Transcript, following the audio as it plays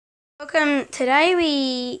Welcome to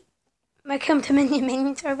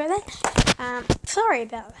Minion. Sorry about that.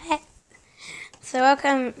 So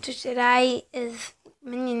welcome to today is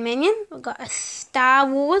Minion. We've got a Star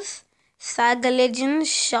Wars Saga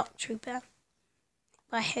Legends Shock Trooper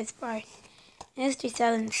by Hasbro. It's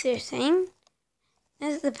 2013.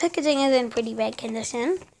 The packaging is in pretty bad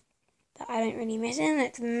condition, but I don't really miss it.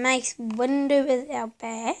 It's Mace Windu is our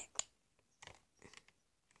bag.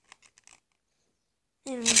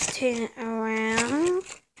 And let's turn it around.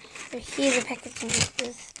 So here's the packaging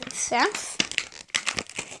itself.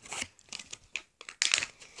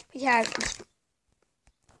 Yeah.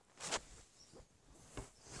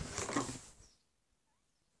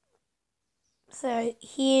 So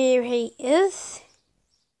here he is.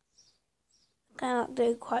 Kind of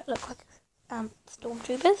do quite look like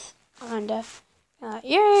stormtroopers. I wonder,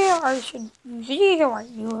 yeah, I should use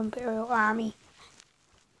you Imperial Army.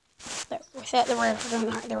 But without the red, I don't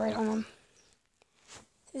like the red on them.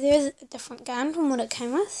 So there's a different gun from what it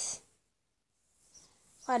came with.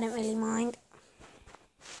 I don't really mind.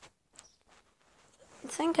 I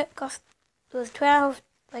think it was 12,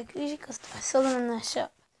 like usually cost, I saw them in the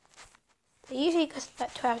shop. They usually cost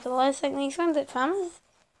about $12, I think these ones at Farmers.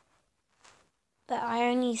 But I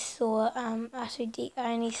only saw R2D,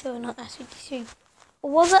 not R2D2.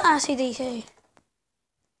 Or was it R2D2?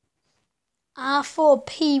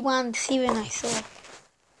 R4P17 I saw.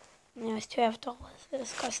 And it was $12. It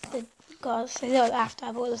was costed, so that was after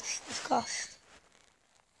I bought this cost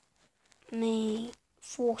me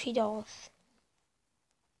 $40. I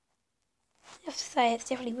have to say it's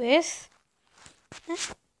definitely worth.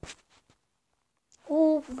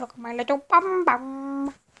 Oh, look at my little bum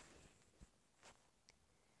bum.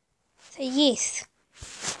 So yes,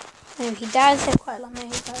 he does have quite a lot of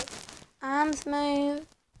moves. Like arms move,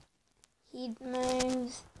 head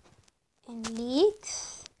moves, and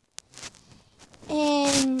legs.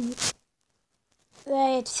 And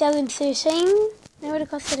they 2013. They would have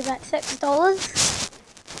costed about $6.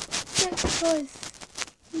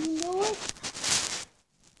 $6. Lord.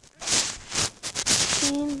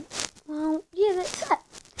 And well, yeah, that's it.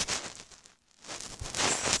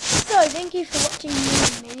 So thank you for watching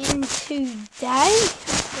Minion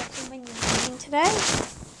today.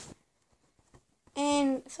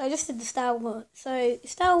 And so I just did the Star Wars. So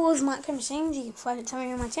Star Wars Micro Machines, you can find it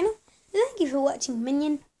somewhere on my channel. Thank you for watching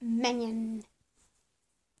Minion.